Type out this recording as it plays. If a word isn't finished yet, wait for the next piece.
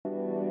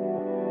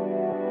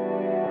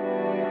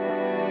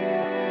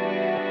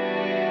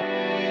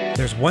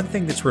there's one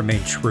thing that's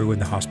remained true in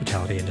the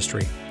hospitality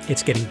industry.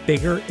 It's getting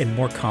bigger and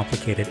more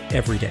complicated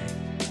every day.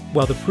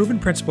 Well, the Proven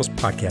Principles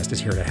podcast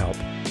is here to help.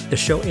 The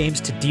show aims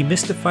to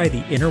demystify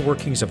the inner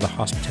workings of the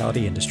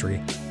hospitality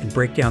industry and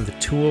break down the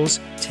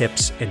tools,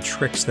 tips, and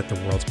tricks that the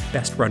world's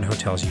best-run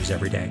hotels use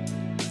every day.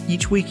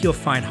 Each week, you'll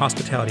find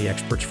hospitality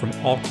experts from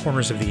all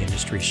corners of the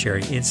industry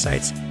sharing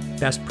insights,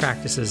 best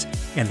practices,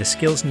 and the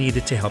skills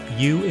needed to help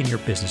you and your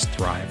business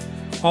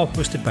thrive. All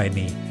hosted by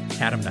me,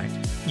 Adam Knight.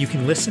 You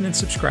can listen and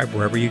subscribe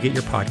wherever you get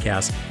your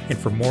podcasts. And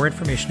for more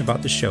information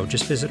about the show,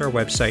 just visit our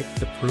website,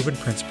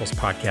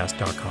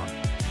 theprovenprinciplespodcast.com.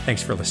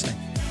 Thanks for listening.